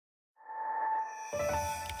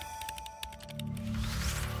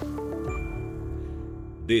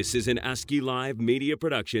This is an ASCII Live media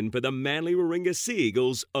production for the Manly Warringah Sea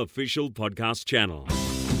Eagles official podcast channel.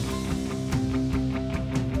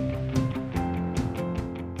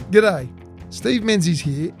 G'day, Steve Menzies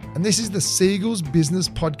here, and this is the Sea Eagles Business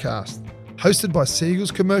Podcast, hosted by Sea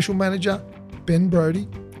Eagles Commercial Manager Ben Brodie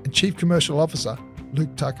and Chief Commercial Officer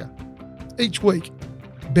Luke Tucker. Each week,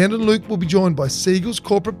 Ben and Luke will be joined by Sea Eagles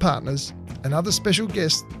corporate partners and other special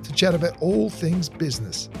guests to chat about all things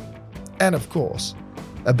business. And of course,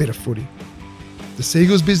 a bit of footy. The Sea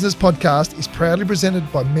Eagles Business Podcast is proudly presented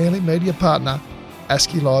by Manly media partner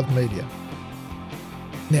ASCII Live Media.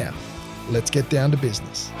 Now, let's get down to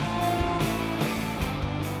business.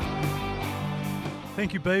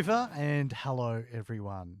 Thank you, Beaver, and hello,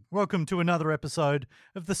 everyone. Welcome to another episode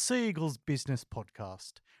of the Sea Eagles Business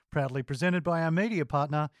Podcast, proudly presented by our media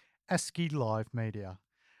partner, ASCII Live Media.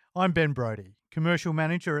 I'm Ben Brodie, Commercial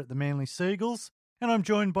Manager at the Manly Sea Eagles, and I'm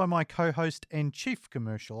joined by my co-host and Chief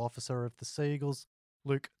Commercial Officer of the Sea Eagles,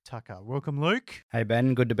 Luke Tucker. Welcome, Luke. Hey,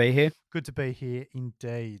 Ben. Good to be here. Good to be here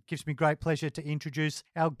indeed. Gives me great pleasure to introduce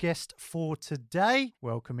our guest for today,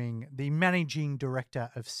 welcoming the Managing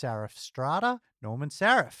Director of Sarif Strata, Norman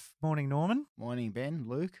Sarif. Morning, Norman. Morning, Ben.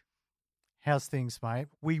 Luke. How's things, mate?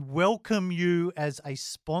 We welcome you as a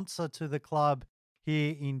sponsor to the club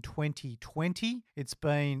here in 2020. It's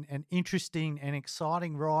been an interesting and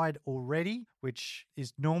exciting ride already, which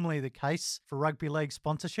is normally the case for rugby league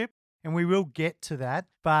sponsorship. And we will get to that,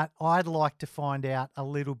 but I'd like to find out a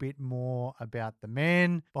little bit more about the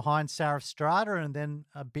man behind Sarif Strata and then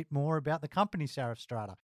a bit more about the company Sarif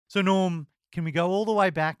Strata. So Norm, can we go all the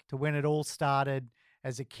way back to when it all started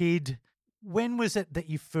as a kid? When was it that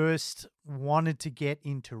you first wanted to get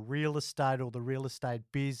into real estate or the real estate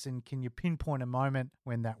biz, and can you pinpoint a moment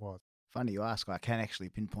when that was? Funny you ask, I can actually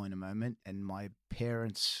pinpoint a moment, and my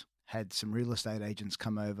parents had some real estate agents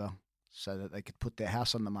come over so that they could put their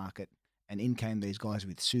house on the market, and in came these guys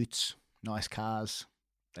with suits, nice cars.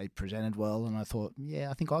 They presented well, and I thought, yeah,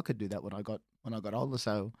 I think I could do that when I got older.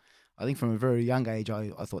 So I think from a very young age, I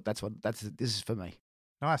thought this is for me.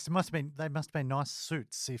 Nice. They must have been nice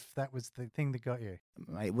suits if that was the thing that got you.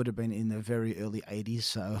 It would have been in the very early 80s,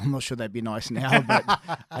 so I'm not sure they'd be nice now. But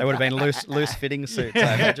They would have been loose fitting suits,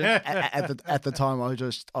 I imagine. At the time, I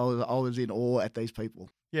was in awe at these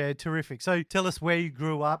people. Yeah, terrific. So tell us where you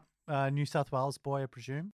grew up. New South Wales boy, I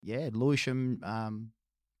presume. Yeah, Lewisham.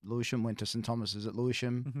 Lewisham, went to St Thomas's at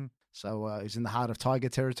Lewisham. Mm-hmm. So it's in the heart of Tiger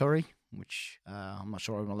territory, which I'm not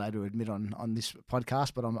sure I'm allowed to admit on this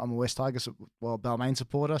podcast, but I'm a West Tigers, Balmain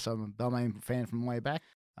supporter, so I'm a Balmain fan from way back.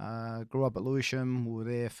 Grew up at Lewisham. We were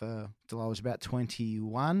there till I was about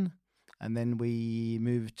 21, and then we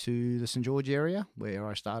moved to the St George area where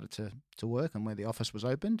I started to work and where the office was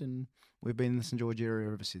opened, and we've been in the St George area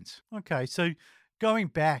ever since. Okay, so going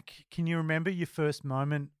back, can you remember your first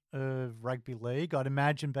moment of rugby league? I'd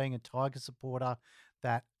imagine being a Tiger supporter,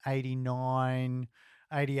 that 89,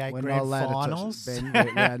 88 We're grand not finals.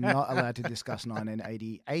 we're not allowed to discuss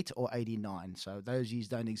 1988 or 89, so those years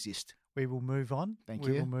don't exist. We will move on. Thank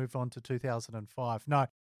We you. will move on to 2005. No,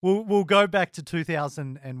 we'll go back to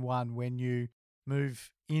 2001 when you move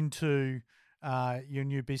into your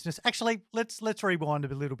new business. Actually, let's rewind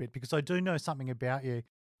a little bit, because I do know something about you,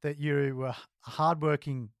 that you were a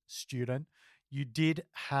hardworking student. You did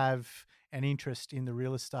have an interest in the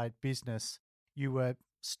real estate business. You were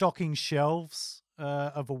stocking shelves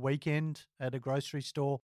of a weekend at a grocery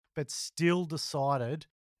store, but still decided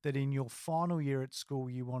that in your final year at school,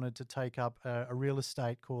 you wanted to take up a real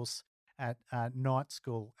estate course at night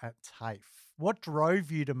school at TAFE. What drove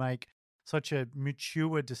you to make such a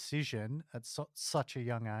mature decision at such a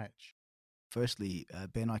young age? Firstly,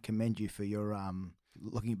 Ben, I commend you for your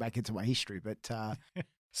looking back into my history, but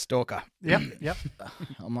Stalker. Yep.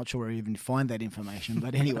 I'm not sure where you even find that information.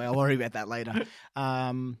 But anyway, I'll worry about that later.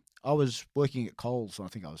 I was working at Coles, I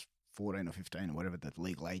think I was 14 or 15 or whatever the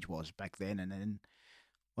legal age was back then. And then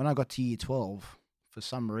when I got to year 12, for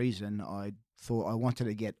some reason, I thought I wanted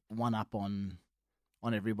to get one up on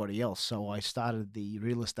everybody else. So I started the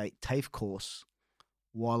real estate TAFE course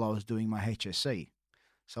while I was doing my HSC.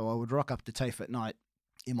 So I would rock up to TAFE at night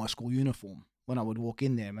in my school uniform. When I would walk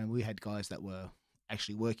in there, we had guys that were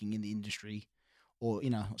actually working in the industry, or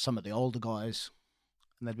some of the older guys,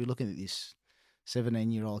 and they'd be looking at this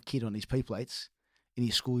 17-year-old kid on his P-plates in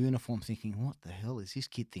his school uniform thinking, what the hell is this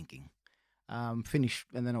kid thinking? And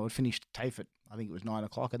then I would finish TAFE at, I think it was 9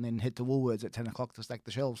 o'clock, and then head to Woolworths at 10 o'clock to stack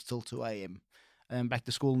the shelves till 2 a.m. and then back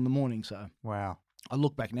to school in the morning. So Wow. I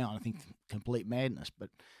look back now and I think complete madness, but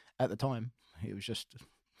at the time it was just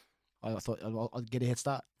I thought I'd get a head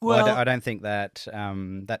start. Well, I don't think that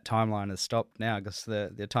that timeline has stopped now, because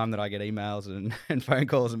the time that I get emails and phone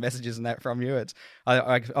calls and messages and that from you,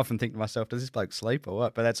 I often think to myself, does this bloke sleep or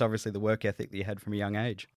what? But that's obviously the work ethic that you had from a young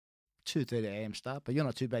age. 2:30 a.m. start, but you're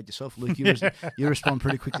not too bad yourself, Luke. You respond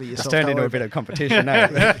pretty quickly yourself. It's turned into a bit of competition,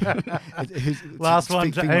 eh? Last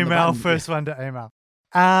one to email, first one to email.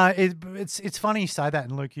 It's funny you say that,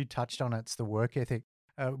 and Luke, you touched on it. It's the work ethic.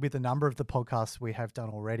 With a number of the podcasts we have done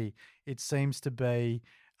already, it seems to be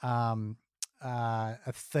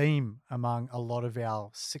a theme among a lot of our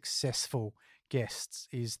successful guests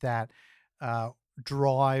is that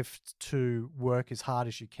drive to work as hard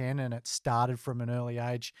as you can, and it started from an early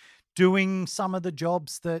age, doing some of the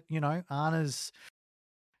jobs that aren't as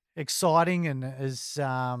exciting and as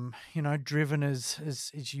driven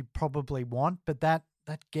as you probably want, but that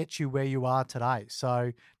gets you where you are today.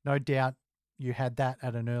 So no doubt you had that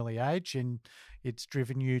at an early age, and it's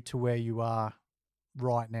driven you to where you are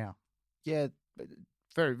right now. Yeah,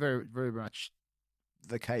 very, very, very much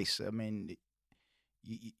the case. I mean,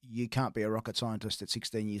 you can't be a rocket scientist at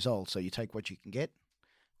 16 years old, so you take what you can get.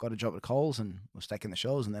 Got a job at Coles and was stacking the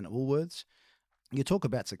shelves, and then at Woolworths. You talk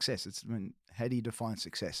about success. How do you define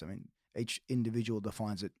success? I mean, each individual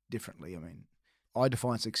defines it differently. I mean, I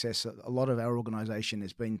define success. A lot of our organisation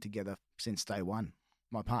has been together since day one.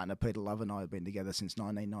 My partner, Peter Love, and I have been together since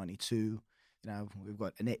 1992. We've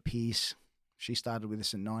got Annette Pearce. She started with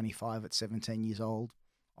us in 95 at 17 years old.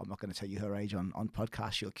 I'm not going to tell you her age on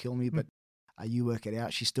podcast. She'll kill me, but you work it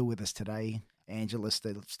out. She's still with us today. Angela's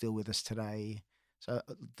still with us today. So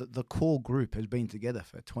the core group has been together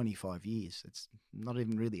for 25 years. It's not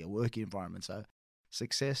even really a work environment. So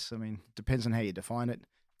success, depends on how you define it.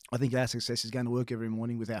 I think our success is going to work every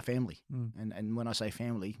morning with our family. And when I say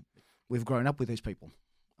family, we've grown up with these people,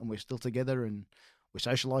 and we're still together, and we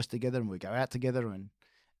socialise together, and we go out together,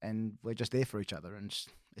 and we're just there for each other, and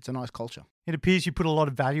it's a nice culture. It appears you put a lot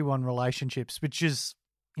of value on relationships, which is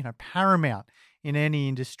paramount in any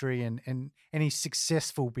industry and any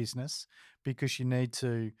successful business, because you need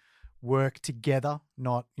to work together,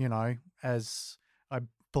 not as I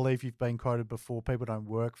believe you've been quoted before, people don't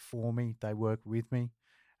work for me, they work with me.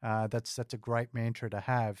 That's a great mantra to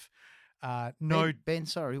have. Ben,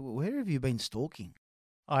 sorry, where have you been stalking?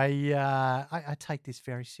 I take this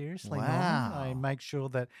very seriously. Wow. Norman. I make sure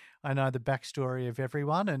that I know the backstory of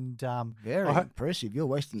everyone, and very impressive. You're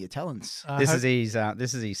wasting your talents. This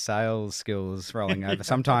is his sales skills rolling over.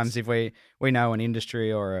 Sometimes if we know an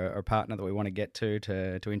industry or a partner that we want to get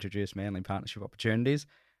to introduce Manly partnership opportunities,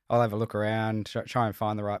 I'll have a look around, try and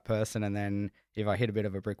find the right person, and then if I hit a bit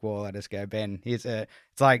of a brick wall, I just go, Ben, it's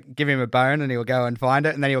like give him a bone and he'll go and find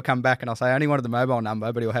it, and then he'll come back and I'll say, I only wanted the mobile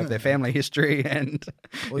number, but he'll have their family history and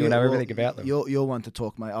you'll know everything about them. You're one to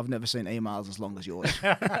talk, mate. I've never seen emails as long as yours.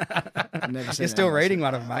 I've never seen You're still emails. reading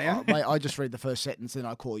one of them, mate? Mate, I just read the first sentence, then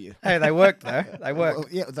I call you. Hey, they work though. They work. Well,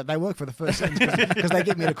 yeah, they work for the first sentence because they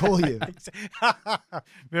get me to call you.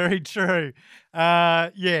 Very true.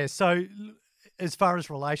 So as far as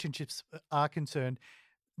relationships are concerned,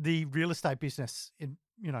 the real estate business,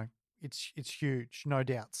 it's huge, no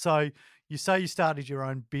doubt. So you say you started your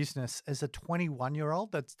own business as a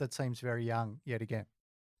 21-year-old. That seems very young yet again.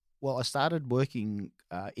 Well, I started working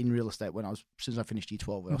in real estate since I finished year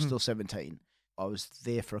 12 when I was still 17. I was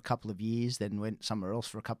there for a couple of years, then went somewhere else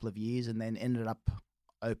for a couple of years, and then ended up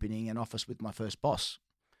opening an office with my first boss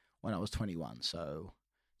when I was 21. So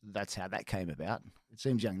that's how that came about. It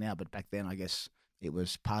seems young now, but back then I guess it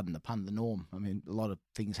was, pardon the pun, the norm. I mean, a lot of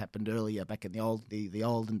things happened earlier back in the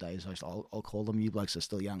olden days. I'll call them. You blokes are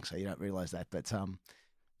still young, so you don't realise that. But it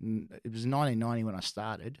was 1990 when I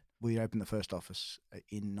started. We opened the first office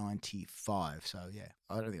in 95. So, yeah,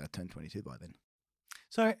 I don't think I turned 22 by then.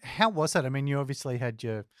 So how was that? I mean, you obviously had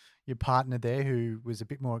your partner there who was a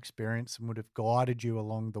bit more experienced and would have guided you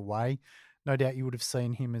along the way. No doubt you would have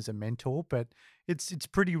seen him as a mentor, but it's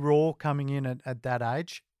pretty raw coming in at that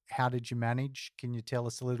age. How did you manage? Can you tell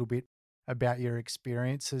us a little bit about your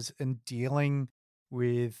experiences in dealing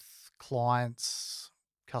with clients,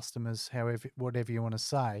 customers, whatever you want to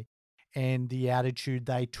say, and the attitude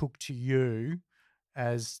they took to you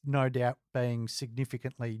as no doubt being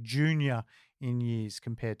significantly junior in years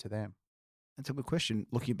compared to them? That's a good question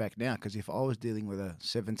looking back now, because if I was dealing with a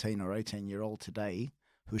 17 or 18-year-old today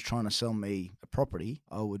who's trying to sell me a property,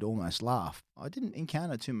 I would almost laugh. I didn't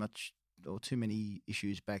encounter too many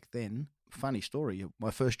issues back then. Funny story,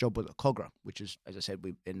 my first job was at Cogra, which is, as I said,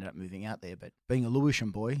 we ended up moving out there, but being a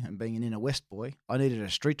Lewisham boy and being an inner west boy, I needed a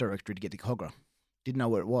street directory to get to Cogra. Didn't know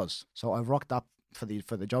where it was. So I rocked up for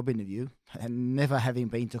the job interview and never having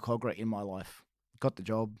been to Cogra in my life. got the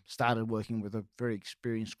job, started working with a very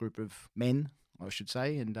experienced group of men, I should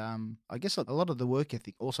say. And I guess a lot of the work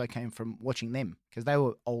ethic also came from watching them, because they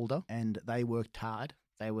were older and they worked hard.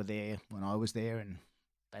 They were there when I was there and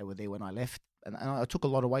they were there when I left. And I took a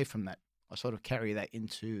lot away from that. I sort of carry that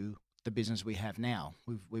into the business we have now.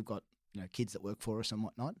 We've got kids that work for us and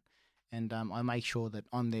whatnot. And I make sure that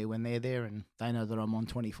I'm there when they're there, and they know that I'm on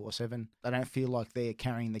 24/7. They don't feel like they're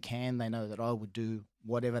carrying the can. They know that I would do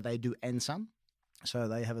whatever they do and some. So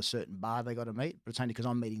they have a certain bar they got to meet, but it's only because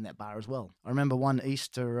I'm meeting that bar as well. I remember one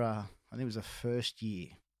Easter, I think it was the first year,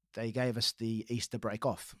 they gave us the Easter break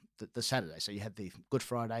off, the Saturday. So you had the Good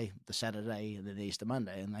Friday, the Saturday, and then the Easter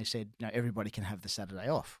Monday. And they said, everybody can have the Saturday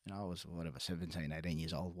off. I was, 17, 18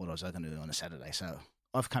 years old. What was I going to do on a Saturday? So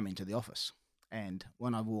I've come into the office. And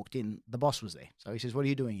when I walked in, the boss was there. So he says, "What are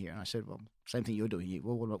you doing here?" And I said, "Well, same thing you're doing here.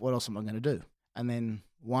 Well, what else am I going to do?" And then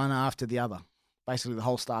one after the other, basically the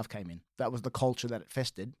whole staff came in. That was the culture that it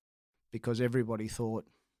festered, because everybody thought,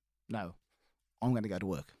 no, I'm going to go to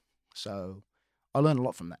work. So I learned a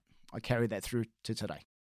lot from that. I carried that through to today.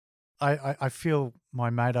 I feel my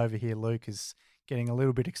mate over here, Luke, is getting a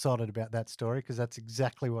little bit excited about that story, because that's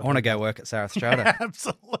exactly what I want to go work at Sarah Strata.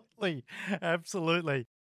 Absolutely.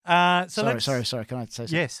 Sorry. Can I say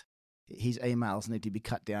something? Yes. His emails need to be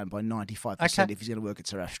cut down by 95% Okay. if he's going to work at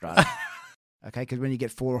Sarah Strata. Okay, because when you get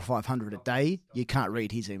 400 or 500 a day, you can't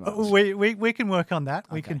read his emails. We can work on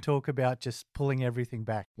that. We Okay. can talk about just pulling everything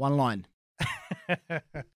back. One line.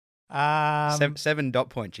 7 dot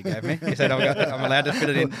points you gave me. You said I'm allowed to fit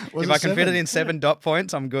it in. Was If it I can fit it 7? in 7 dot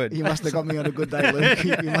points, I'm good. You must have got me on a good day, Luke.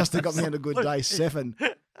 You must have got me on a good day. 7.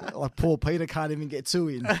 Like poor Peter can't even get 2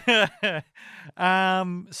 in.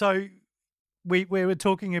 So we were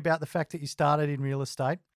talking about the fact that you started in real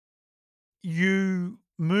estate. You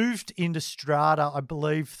moved into Strata, I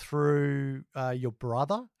believe, through your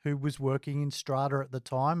brother, who was working in Strata at the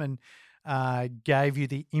time, and gave you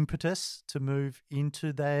the impetus to move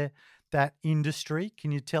into that industry.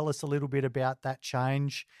 Can you tell us a little bit about that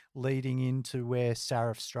change leading into where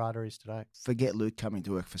Saraf Strata is today? Forget Luke coming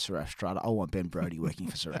to work for Saraf Strata. I want Ben Brody working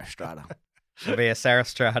for Saraf Strata. There'll be a Sarah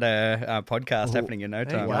Strata podcast happening in no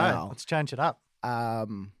There you time. go. Wow. Let's change it up.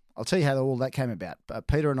 I'll tell you how all that came about.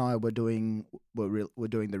 Peter and I were doing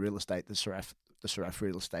the real estate, the Saraf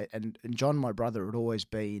real estate, and John, my brother, had always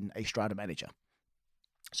been a Strata manager.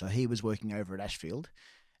 So he was working over at Ashfield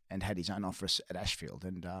and had his own office at Ashfield.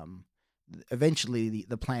 And eventually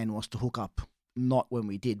the plan was to hook up, not when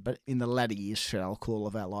we did, but in the latter years, shall I call,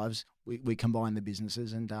 of our lives, we combined the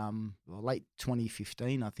businesses. And late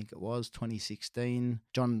 2015, I think it was, 2016,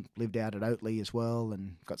 John lived out at Oatley as well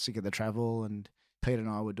and got sick of the travel. And Peter and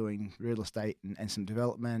I were doing real estate and some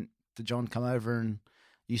development. To John, come over and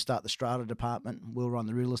you start the Strata department, we'll run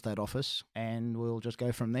the real estate office, and we'll just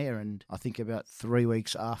go from there. And I think about 3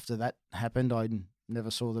 weeks after that happened, I never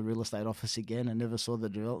saw the real estate office again and never saw the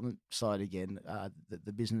development side again.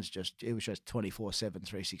 The business it was just 24/7,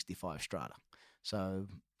 365 Strata. So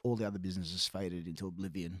all the other businesses faded into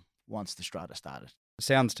oblivion once the Strata started.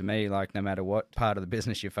 Sounds to me like no matter what part of the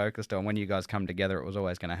business you focused on, when you guys come together, it was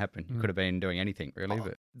always going to happen. You could have been doing anything, really.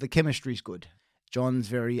 But The chemistry's good. John's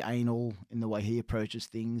very anal in the way he approaches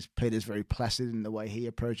things. Peter's very placid in the way he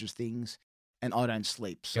approaches things. And I don't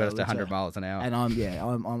sleep. So you're just 100 miles an hour. And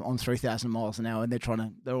I'm 3,000 miles an hour, and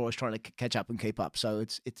they're always trying to catch up and keep up. So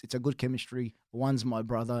it's a good chemistry. One's my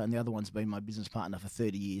brother, and the other one's been my business partner for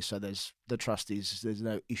 30 years. So there's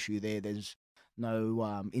no issue there. There's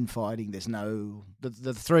no infighting. There's no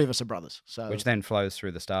the three of us are brothers. So Which then flows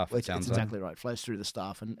through the staff. it's exactly right. Flows through the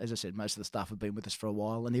staff, and as I said, most of the staff have been with us for a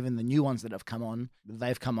while, and even the new ones that have come on,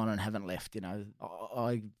 they've come on and haven't left.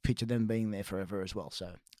 I picture them being there forever as well.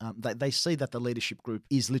 So they see that the leadership group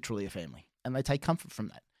is literally a family, and they take comfort from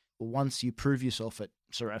that. Once you prove yourself at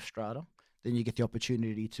Saraf Strata, then you get the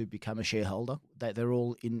opportunity to become a shareholder. They're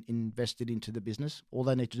all invested into the business. All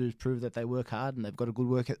they need to do is prove that they work hard and they've got a good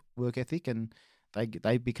work ethic, and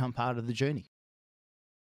they become part of the journey.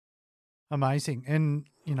 Amazing. And,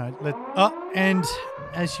 and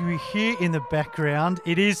as you hear in the background,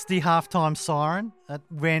 it is the halftime siren. That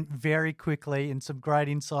went very quickly, and some great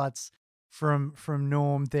insights from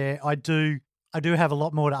Norm there. I do have a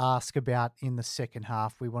lot more to ask about in the second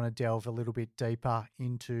half. We want to delve a little bit deeper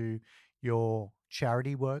into your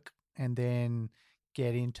charity work and then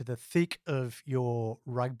get into the thick of your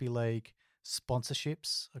rugby league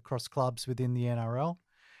sponsorships across clubs within the NRL.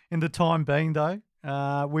 In the time being, though,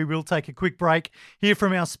 we will take a quick break, hear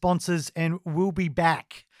from our sponsors, and we'll be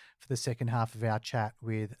back for the second half of our chat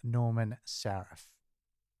with Norman Saraf.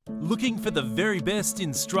 Looking for the very best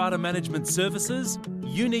in strata management services?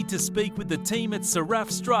 You need to speak with the team at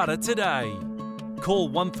Saraf Strata today. Call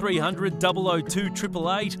 1300 002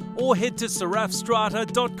 888 or head to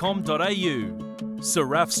serafstrata.com.au.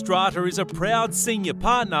 Seraf Strata is a proud senior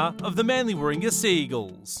partner of the Manly Warringah Sea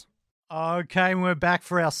Eagles. Okay, we're back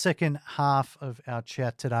for our second half of our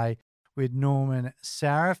chat today with Norman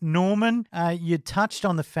Saraf. Norman, you touched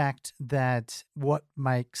on the fact that what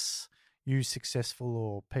makes you successful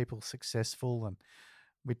or people successful, and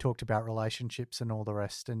we talked about relationships and all the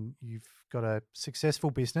rest, and you've got a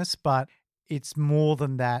successful business, but it's more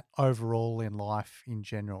than that overall in life in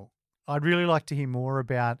general. I'd really like to hear more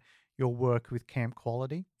about your work with Camp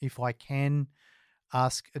Quality. If I can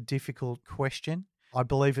ask a difficult question, I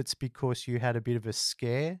believe it's because you had a bit of a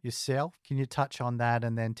scare yourself. Can you touch on that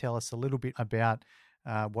and then tell us a little bit about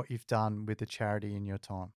what you've done with the charity in your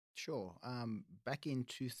time? Sure. Back in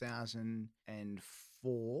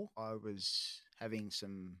 2004, I was having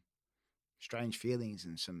some strange feelings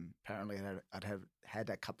and apparently I'd had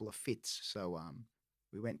a couple of fits. So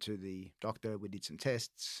we went to the doctor, we did some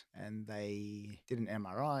tests, and they did an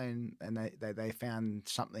MRI and they found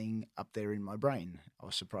something up there in my brain. I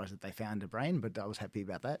was surprised that they found a brain, but I was happy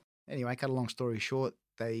about that. Anyway, cut a long story short,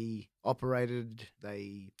 they operated,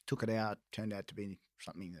 they took it out, turned out to be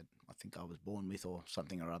something that I think I was born with or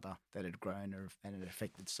something or other that had grown and it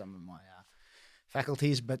affected some of my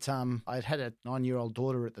faculties. But I'd had a 9-year-old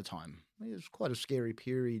daughter at the time. It was quite a scary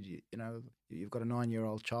period. You know, you've got a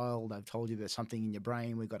 9-year-old child. They've told you there's something in your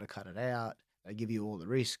brain. We've got to cut it out. They give you all the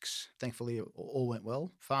risks. Thankfully, it all went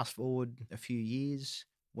well. Fast forward a few years,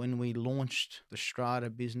 when we launched the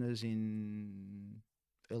Strata business in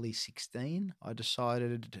early 16, I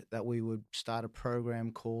decided that we would start a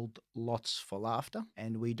program called Lots for Laughter,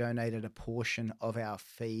 and we donated a portion of our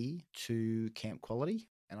fee to Camp Quality.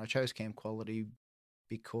 And I chose Camp Quality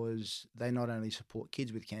because they not only support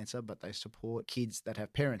kids with cancer, but they support kids that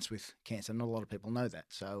have parents with cancer. Not a lot of people know that.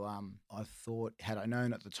 So I thought, had I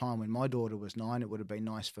known at the time when my daughter was 9, it would have been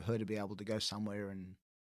nice for her to be able to go somewhere and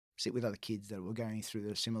sit with other kids that were going through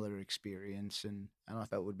the similar experience, and I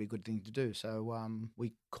thought it would be a good thing to do. So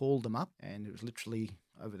we called them up, and it was literally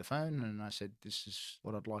over the phone, and I said, this is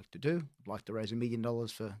what I'd like to do. I'd like to raise $1 million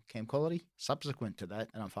for Camp Quality. Subsequent to that,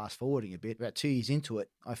 and I'm fast forwarding a bit, about 2 years into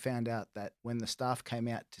it, I found out that when the staff came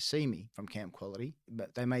out to see me from Camp Quality,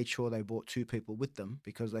 but they made sure they brought 2 people with them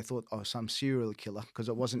because they thought I was some serial killer, because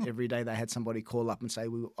it wasn't every day they had somebody call up and say,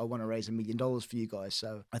 I want to raise $1 million for you guys.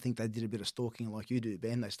 So I think they did a bit of stalking like you do,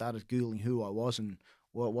 Ben. They started Googling who I was and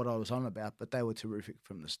what I was on about, but they were terrific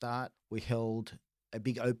from the start. We held a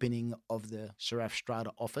big opening of the Seraf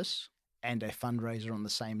Strata office and a fundraiser on the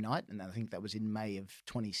same night, and I think that was in May of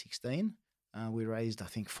 2016. We raised, I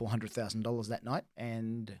think, $400,000 that night,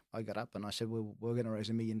 and I got up and I said, well, we're going to raise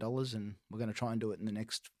 $1 million and we're going to try and do it in the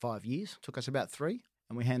next 5 years. It took us about 3,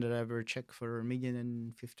 and we handed over a check for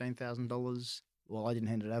 $1,015,000. Well, I didn't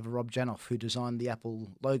hand it over. Rob Janoff, who designed the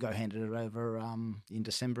Apple logo, handed it over in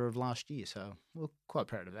December of last year. So we're quite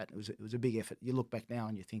proud of that. It was a big effort. You look back now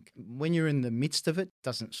and you think, when you're in the midst of it, it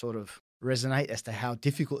doesn't sort of resonate as to how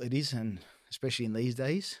difficult it is, and especially in these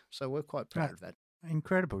days. So we're quite proud of that.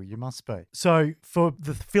 Incredible, you must be. So for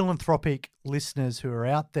the philanthropic listeners who are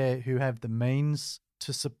out there who have the means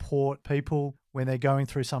to support people when they're going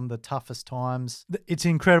through some of the toughest times, it's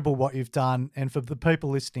incredible what you've done. And for the people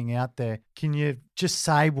listening out there, can you just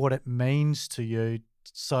say what it means to you?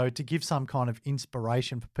 So to give some kind of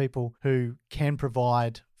inspiration for people who can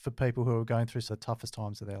provide for people who are going through the toughest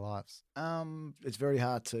times of their lives? It's very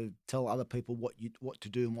hard to tell other people what to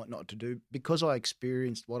do and what not to do. Because I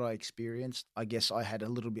experienced what I experienced, I guess I had a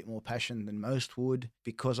little bit more passion than most would.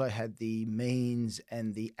 Because I had the means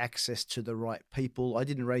and the access to the right people, I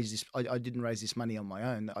didn't raise this money on my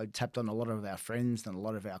own. I tapped on a lot of our friends and a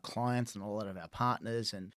lot of our clients and a lot of our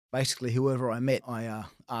partners, and basically whoever I met, I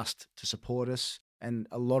asked to support us. And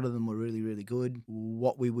a lot of them were really, really good.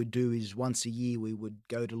 What we would do is once a year we would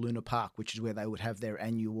go to Luna Park, which is where they would have their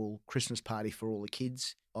annual Christmas party for all the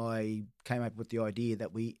kids. I came up with the idea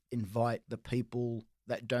that we invite the people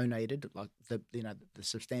that donated, like the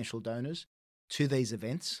substantial donors, to these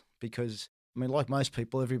events, because I mean, like most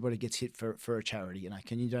people, everybody gets hit for a charity.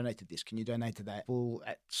 Can you donate to this? Can you donate to that? Well,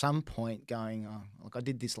 at some point going, look, I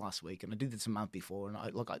did this last week and I did this a month before, and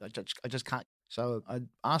I just can't. So I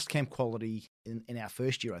asked Camp Quality in our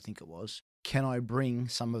first year, I think it was, can I bring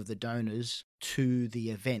some of the donors to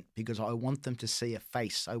the event? Because I want them to see a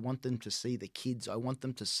face. I want them to see the kids. I want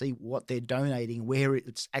them to see what they're donating, where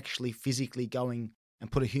it's actually physically going,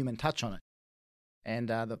 and put a human touch on it. And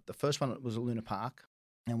the first one was at Luna Park,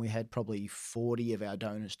 and we had probably 40 of our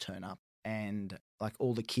donors turn up. And like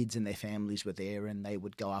all the kids and their families were there, and they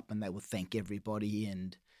would go up and they would thank everybody,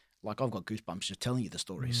 and like I've got goosebumps just telling you the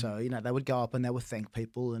story. So, they would go up and they would thank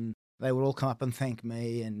people, and they would all come up and thank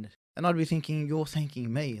me. And I'd be thinking, you're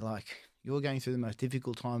thanking me. Like, you're going through the most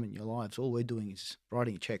difficult time in your lives. All we're doing is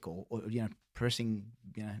writing a check or pressing,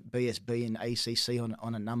 BSB and ACC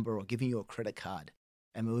on a number, or giving you a credit card.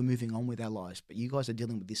 And we're moving on with our lives. But you guys are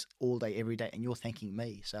dealing with this all day, every day, and you're thanking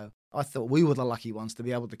me. So I thought we were the lucky ones to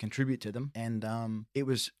be able to contribute to them. And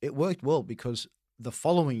it worked well, because the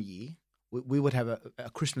following year, we would have a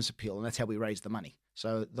Christmas appeal, and that's how we raised the money.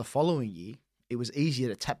 So the following year, it was easier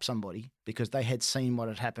to tap somebody because they had seen what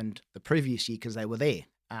had happened the previous year because they were there.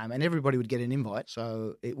 And everybody would get an invite.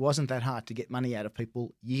 So it wasn't that hard to get money out of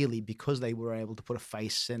people yearly, because they were able to put a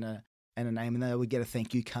face and a name, and they would get a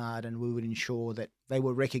thank you card, and we would ensure that they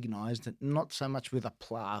were recognised, not so much with a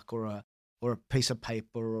plaque or a piece of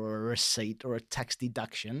paper or a receipt or a tax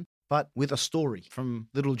deduction, but with a story from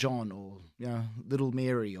Little John or Little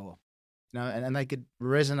Mary, or and they could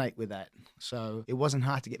resonate with that. So it wasn't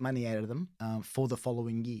hard to get money out of them for the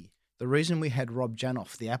following year. The reason we had Rob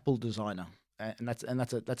Janoff, the Apple designer, and that's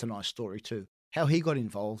a nice story too. How he got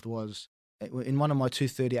involved was in one of my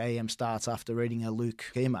 2:30 a.m. starts after reading a Luke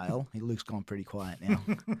email. Luke's gone pretty quiet now.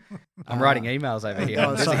 I'm writing emails over here.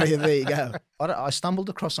 Oh, sorry, there you go. I stumbled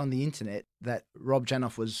across on the internet that Rob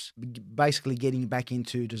Janoff was basically getting back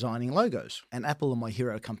into designing logos. And Apple are my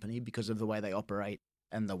hero company because of the way they operate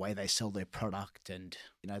and the way they sell their product. And,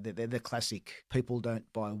 they're the classic, people don't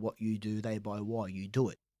buy what you do, they buy why you do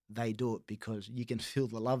it. They do it because you can feel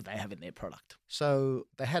the love they have in their product. So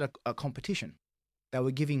they had a competition. They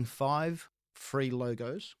were giving 5 free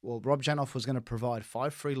logos. Well, Rob Janoff was going to provide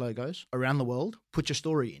 5 free logos around the world. Put your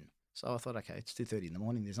story in. So I thought, okay, it's 2:30 in the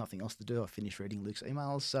morning. There's nothing else to do. I finished reading Luke's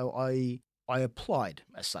emails. So I applied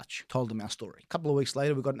as such, told them our story. A couple of weeks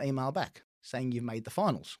later, we got an email back saying you've made the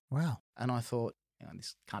finals. Wow. And I thought,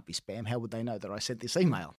 this can't be spam. How would they know that I sent this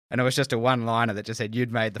email? And it was just a one-liner that just said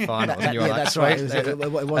you'd made the finals. And you were like, that's right.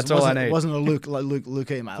 That's all I need. It wasn't a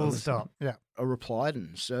Luke email. Full stop. Yeah. I replied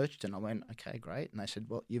and searched, and I went, okay, great. And they said,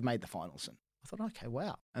 well, you've made the finals. And I thought, okay,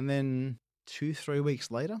 wow. And then 2-3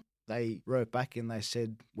 weeks later, they wrote back and they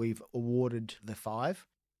said, we've awarded the 5.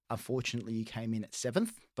 Unfortunately, you came in at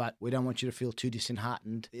 7th, but we don't want you to feel too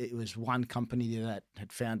disheartened. It was one company that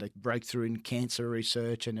had found a breakthrough in cancer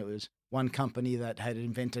research, and it was one company that had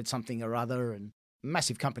invented something or other, and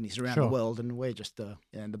massive companies around the world, and we're just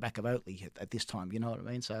in the back of Oatley at this time, you know what I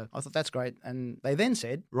mean? So I thought, that's great. And they then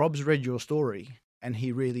said, Rob's read your story, and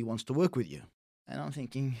he really wants to work with you. And I'm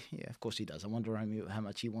thinking, yeah, of course he does. I wonder how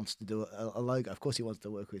much he wants to do a logo. Of course he wants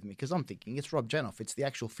to work with me, because I'm thinking it's Rob Janoff. It's the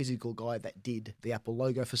actual physical guy that did the Apple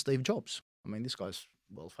logo for Steve Jobs. I mean, this guy's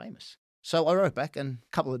world famous. So I wrote back, and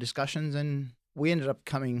a couple of discussions, and we ended up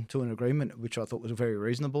coming to an agreement, which I thought was very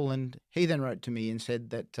reasonable. And he then wrote to me and said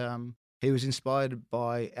that he was inspired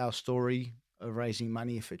by our story of raising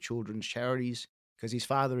money for children's charities because his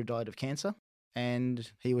father had died of cancer,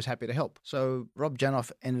 and he was happy to help. So Rob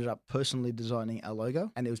Janoff ended up personally designing our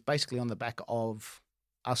logo, and it was basically on the back of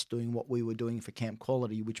us doing what we were doing for Camp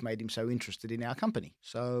Quality, which made him so interested in our company.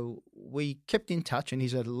 So we kept in touch, and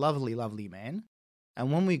he's a lovely, lovely man.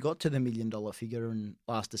 And when we got to the $1 million figure in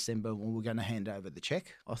last December, when we were going to hand over the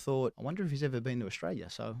check, I thought, I wonder if he's ever been to Australia.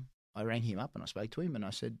 So I rang him up and I spoke to him, and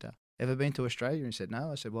I said, ever been to Australia? And he said,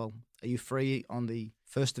 no. I said, well, are you free on the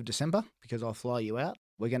 1st of December? Because I'll fly you out.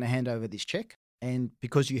 We're going to hand over this check. And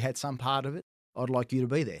because you had some part of it, I'd like you to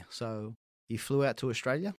be there. So he flew out to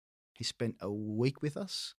Australia. He spent a week with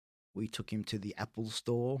us. We took him to the Apple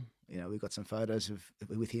store. We got some photos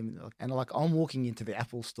with him. And I'm walking into the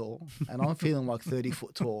Apple store, and I'm feeling like 30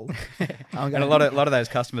 foot tall. And a lot of those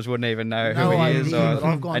customers wouldn't even know who he is.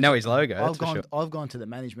 I know his logo. I've gone to the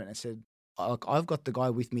management and said, I've got the guy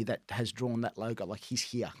with me that has drawn that logo. Like, he's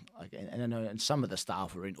here. And some of the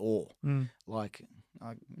staff are in awe.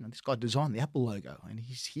 This guy designed the Apple logo, and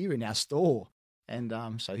he's here in our store. And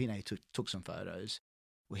so he took some photos.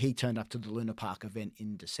 He turned up to the Luna Park event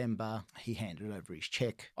in December. He handed over his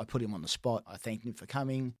check. I put him on the spot. I thanked him for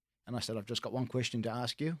coming. And I said, I've just got one question to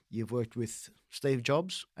ask you. You've worked with Steve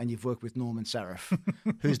Jobs and you've worked with Norman Sarif.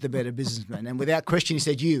 Who's the better businessman? And without question, he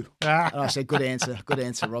said, you. And I said, good answer,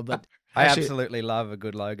 Rob. But I absolutely love a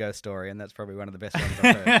good logo story, and that's probably one of the best ones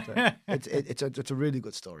I've heard. So. It's a really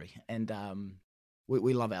good story. And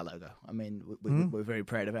we love our logo. I mean, we're very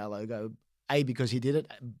proud of our logo. A, because he did it.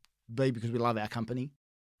 B, because we love our company.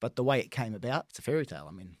 But the way it came about, it's a fairy tale.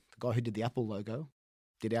 I mean, the guy who did the Apple logo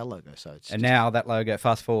did our logo. Now that logo,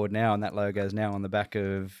 fast forward now, and that logo is now on the back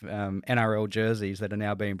of NRL jerseys that are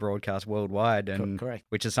now being broadcast worldwide. And correct.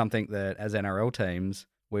 Which is something that, as NRL teams,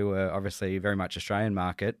 we were obviously very much Australian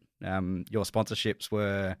market. Your sponsorships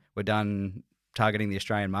were done targeting the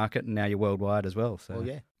Australian market, and now you're worldwide as well. So Well,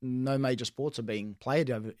 yeah, no major sports are being played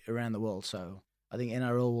around the world, so I think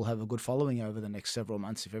NRL will have a good following over the next several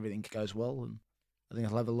months if everything goes well, and I think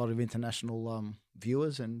it'll have a lot of international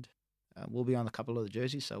viewers, and we'll be on a couple of the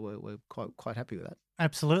jerseys, so we're quite happy with that.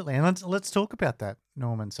 Absolutely. And let's talk about that,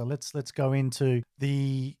 Norman. So let's go into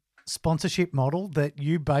the sponsorship model that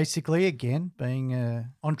you basically, again, being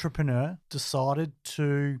an entrepreneur, decided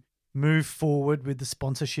to move forward with the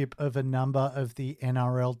sponsorship of a number of the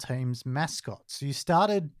NRL teams' mascots. So you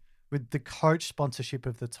started with the coach sponsorship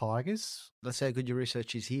of the Tigers. That's how good your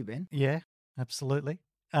research is here, Ben. Yeah, absolutely.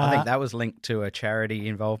 I think that was linked to a charity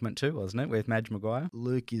involvement too, wasn't it, with Madge Maguire?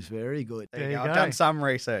 Luke is very good. There you go. I've done some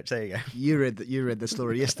research. There you go. You read the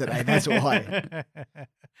story yesterday. That's why.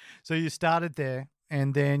 So you started there,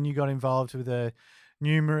 and then you got involved with a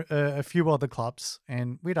few other clubs,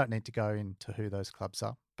 and we don't need to go into who those clubs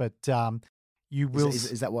are, but you will.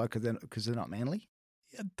 Is that why? Because they're not Manly?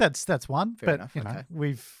 That's one. Fair but enough,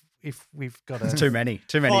 okay. If we've got It's a too many.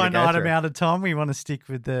 To finite go through. amount of time, we want to stick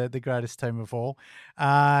with the greatest team of all.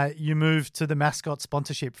 You moved to the mascot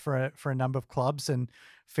sponsorship for a number of clubs, and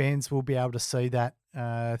fans will be able to see that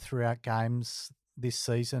throughout games this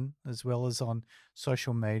season, as well as on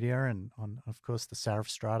social media and on, of course, the Sarif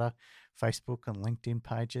Strata Facebook and LinkedIn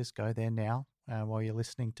pages. Go there now while you're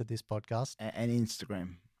listening to this podcast. And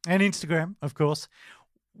Instagram. And Instagram, of course.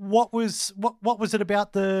 What was it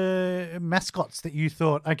about the mascots that you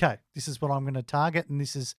thought, okay, this is what I'm going to target, and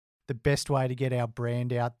this is the best way to get our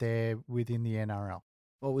brand out there within the NRL?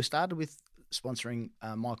 Well, we started with sponsoring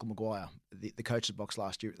Michael Maguire, the coach's box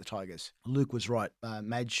last year at the Tigers. Luke was right.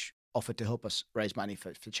 Madge offered to help us raise money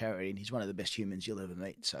for charity, and he's one of the best humans you'll ever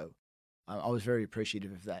meet. So I was very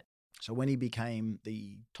appreciative of that. So when he became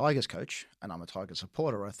the Tigers coach, and I'm a Tigers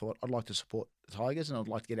supporter, I thought I'd like to support the Tigers and I'd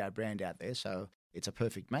like to get our brand out there. So it's a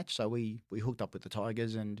perfect match. So we hooked up with the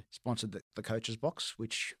Tigers and sponsored the coach's box,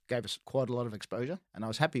 which gave us quite a lot of exposure. And I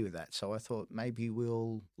was happy with that. So I thought maybe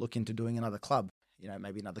we'll look into doing another club,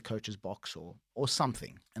 maybe another coach's box or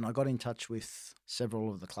something. And I got in touch with several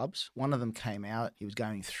of the clubs. One of them came out. He was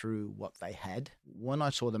going through what they had. When I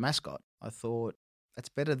saw the mascot, I thought, that's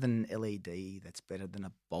better than LED. That's better than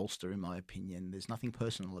a bolster, in my opinion. There's nothing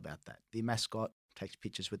personal about that. The mascot takes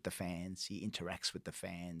pictures with the fans. He interacts with the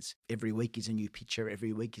fans. Every week is a new picture.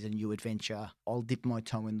 Every week is a new adventure. I'll dip my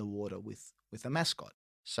toe in the water with a mascot.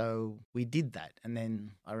 So we did that. And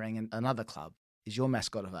then I rang another club. Is your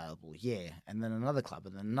mascot available? Yeah. And then another club,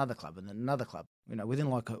 and then another club, and then another club. Within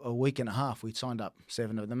like a week and a half, we'd signed up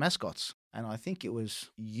 7 of the mascots. And I think it was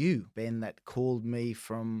you, Ben, that called me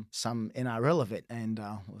from some NRL event, and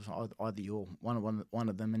it was either you or one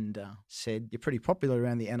of them, and said, you're pretty popular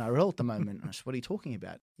around the NRL at the moment. I said, what are you talking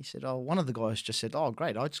about? He said, one of the guys just said, oh,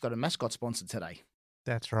 great, I just got a mascot sponsored today.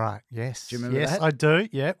 That's right. Yes. Do you remember that? Yes, I do.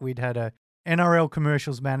 Yeah, we'd had a NRL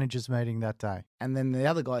commercials managers meeting that day. And then the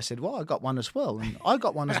other guy said, well, I got one as well, and I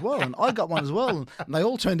got one as well, and I got one as well, and they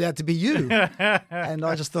all turned out to be you. And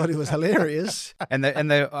I just thought it was hilarious. And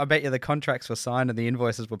I bet you the contracts were signed and the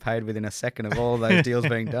invoices were paid within a second of all those deals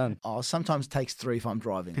being done. Oh, sometimes it takes 3 if I'm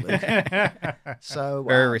driving, Luke. So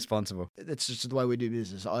very responsible. It's just the way we do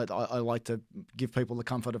business. I like to give people the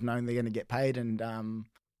comfort of knowing they're going to get paid, and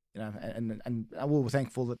and we were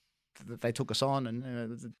thankful that they took us on,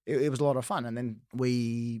 and it was a lot of fun. And then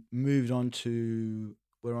we moved on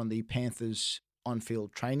we're on the Panthers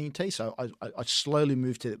on-field training tee. So I slowly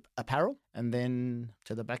moved to apparel, and then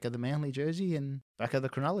to the back of the Manly jersey and back of the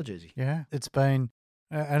Cronulla jersey. Yeah, it's been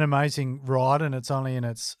an amazing ride, and it's only in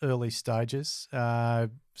its early stages.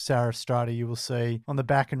 Sarif Strata, you will see on the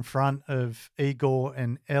back and front of Igor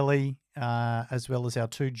and Ellie, as well as our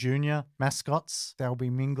 2 junior mascots. They'll be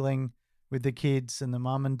mingling with the kids and the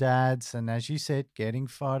mum and dads, and as you said, getting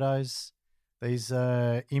photos. These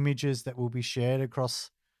images that will be shared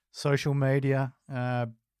across social media,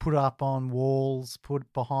 put up on walls,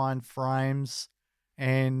 put behind frames,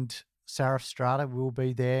 and Sarif Strata will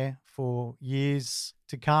be there for years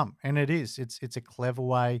to come. And it's a clever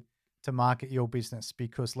way to market your business,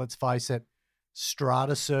 because let's face it,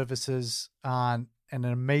 strata services aren't an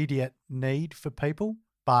immediate need for people,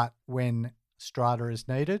 but when strata is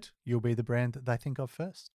needed, you'll be the brand that they think of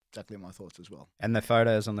first. Exactly my thoughts as well. And the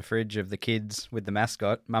photos on the fridge of the kids with the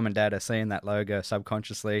mascot, mum and dad are seeing that logo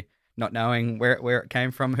subconsciously, not knowing where it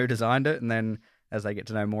came from, who designed it, and then as they get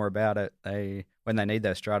to know more about it, when they need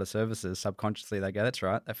those strata services, subconsciously they go, that's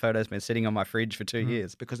right, that photo's been sitting on my fridge for 2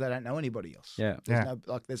 years. Because they don't know anybody else. Yeah.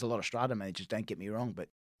 There's a lot of strata managers, don't get me wrong, but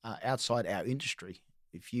outside our industry,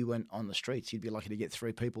 if you went on the streets, you'd be lucky to get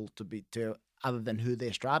 3 people other than who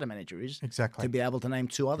their strata manager is, Exactly. to be able to name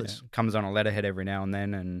 2 others. Comes on a letterhead every now and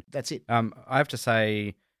then, and That's it. I have to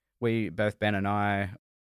say, both Ben and I,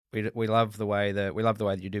 we love the way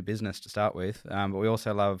that you do business to start with, but we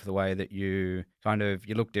also love the way that you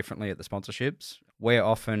look differently at the sponsorships. We're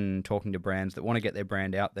often talking to brands that want to get their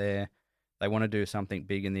brand out there. They want to do something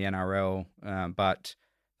big in the NRL, but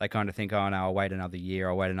they kind of think, oh no, I'll wait another year,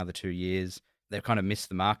 I'll wait another 2 years. They've kind of missed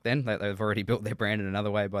the mark then. They've already built their brand in another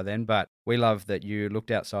way by then. But we love that you looked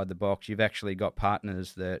outside the box. You've actually got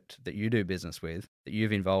partners that you do business with, that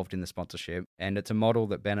you've involved in the sponsorship. And it's a model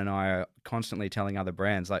that Ben and I are constantly telling other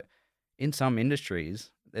brands. Like, in some industries,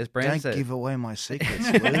 there's brands Don't that... give away my secrets,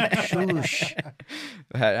 Luke. Shush.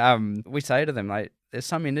 We say to them, like, there's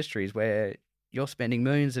some industries where you're spending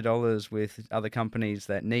millions of dollars with other companies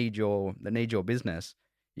that need your business.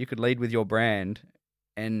 You could lead with your brand,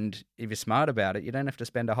 and if you're smart about it, you don't have to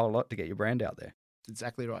spend a whole lot to get your brand out there.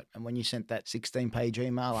 Exactly right. And when you sent that 16-page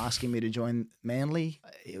email asking me to join Manly,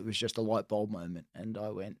 it was just a light bulb moment. And I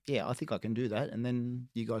went, yeah, I think I can do that. And then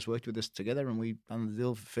you guys worked with us together, and we done the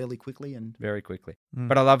deal fairly quickly. And very quickly.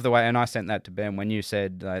 But I love the way, and I sent that to Ben when you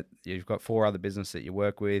said that you've got 4 other businesses that you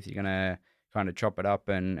work with, you're going to kind of chop it up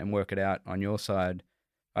and work it out on your side.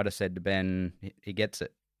 I just said to Ben, he gets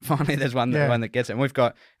it. Finally, there's one that gets it.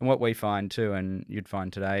 And what we find too, and you'd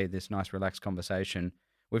find today, this nice relaxed conversation,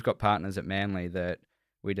 we've got partners at Manly that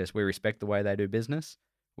we respect the way they do business.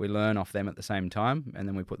 We learn off them at the same time, and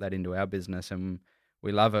then we put that into our business. And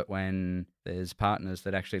we love it when there's partners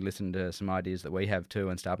that actually listen to some ideas that we have too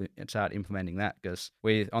and start implementing that. Because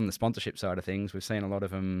on the sponsorship side of things, we've seen a lot of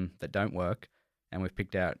them that don't work, and we've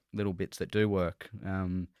picked out little bits that do work.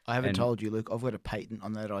 I haven't told you, Luke, I've got a patent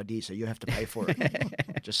on that idea, so you have to pay for it.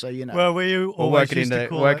 Just so you know. Well, we'll work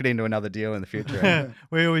it into another deal in the future.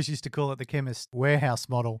 We always used to call it the Chemist Warehouse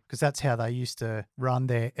model, because that's how they used to run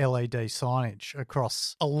their LED signage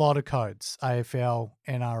across a lot of codes, AFL,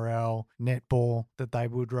 NRL, netball, that they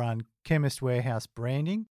would run Chemist Warehouse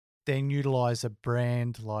branding, then utilise a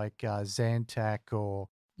brand like Zantac or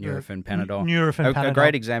Nurofen, Panadol. Panadol. A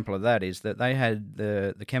great example of that is that they had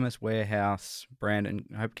the Chemist Warehouse brand, and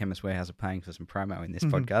I hope Chemist Warehouse are paying for some promo in this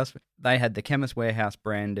podcast. They had the Chemist Warehouse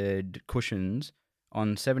branded cushions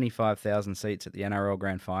on 75,000 seats at the NRL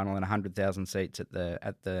Grand Final and 100,000 seats at the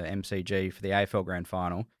MCG for the AFL Grand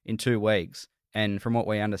Final in 2 weeks. And from what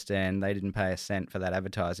we understand, they didn't pay a cent for that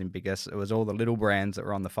advertising because it was all the little brands that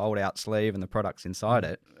were on the fold-out sleeve and the products inside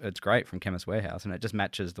it. It's great from Chemist Warehouse, and it just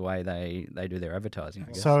matches the way they do their advertising,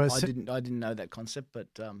 I guess. So I didn't know that concept, but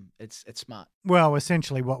it's smart. Well,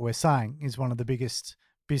 essentially what we're saying is one of the biggest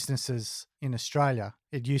businesses in Australia,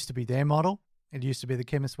 it used to be their model. It used to be the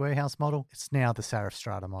Chemist Warehouse model. It's now the Sarif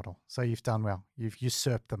Strata model. So you've done well. You've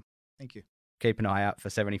usurped them. Thank you. Keep an eye out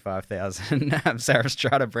for 75,000 Sarif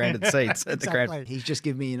Strata branded seats at the Grand. He's just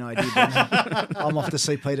given me an idea. I'm off to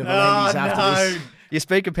see Peter V'landys after this. You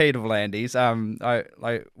speak of Peter V'landys.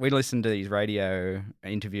 We listen to these radio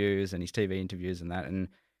interviews and his TV interviews and that, and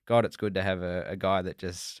God, it's good to have a guy that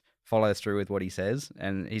just follows through with what he says,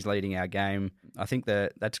 and he's leading our game. I think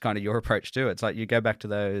that's kind of your approach too. It's like you go back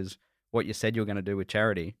to what you said you were going to do with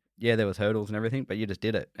charity. Yeah, there was hurdles and everything, but you just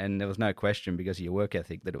did it. And there was no question because of your work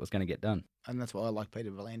ethic that it was going to get done. And that's why I like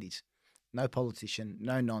Peter V'landys. No politician,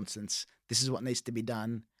 no nonsense. This is what needs to be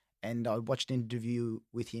done. And I watched an interview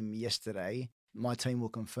with him yesterday. My team will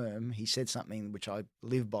confirm. He said something which I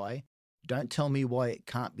live by. Don't tell me why it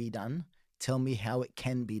can't be done. Tell me how it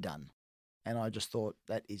can be done. And I just thought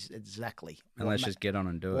that is exactly and let's just get on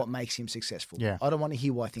and do what makes him successful. Yeah. I don't want to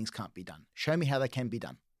hear why things can't be done. Show me how they can be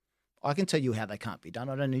done. I can tell you how they can't be done.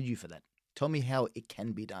 I don't need you for that. Tell me how it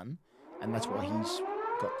can be done. And that's why he's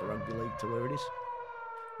got the rugby league to where it is.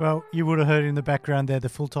 Well, you would have heard in the background there the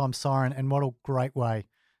full-time siren, and what a great way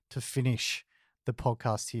to finish the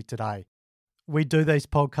podcast here today. We do these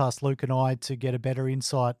podcasts, Luke and I, to get a better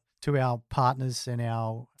insight to our partners and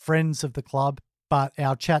our friends of the club. But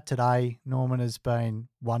our chat today, Norman, has been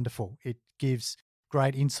wonderful. It gives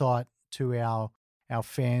great insight to our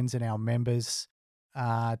fans and our members,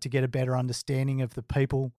 to get a better understanding of the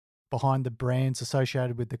people behind the brands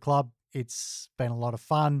associated with the club. It's been a lot of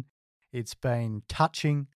fun. It's been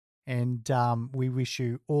touching, and we wish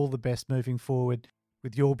you all the best moving forward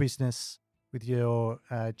with your business, with your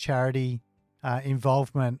charity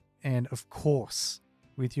involvement, and of course,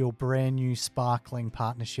 with your brand new sparkling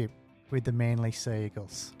partnership with the Manly Sea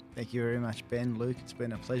Eagles. Thank you very much, Ben, Luke. It's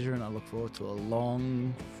been a pleasure, and I look forward to a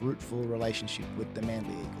long, fruitful relationship with the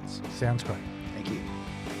Manly Eagles. Sounds great. Thank you.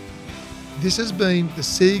 This has been the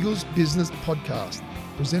Sea Eagles Business Podcast,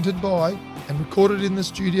 presented by and recorded in the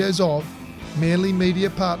studios of Manly media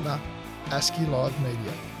partner, ASCII Live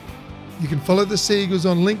Media. You can follow the Seagulls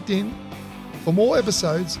on LinkedIn. For more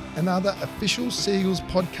episodes and other official Seagulls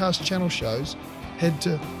podcast channel shows, head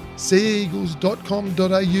to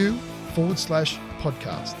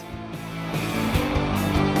seaeagles.com.au/podcast.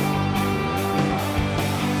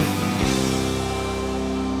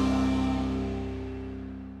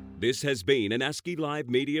 This has been an ASCII Live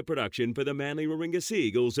media production for the Manly Warringah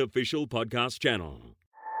Seagulls official podcast channel.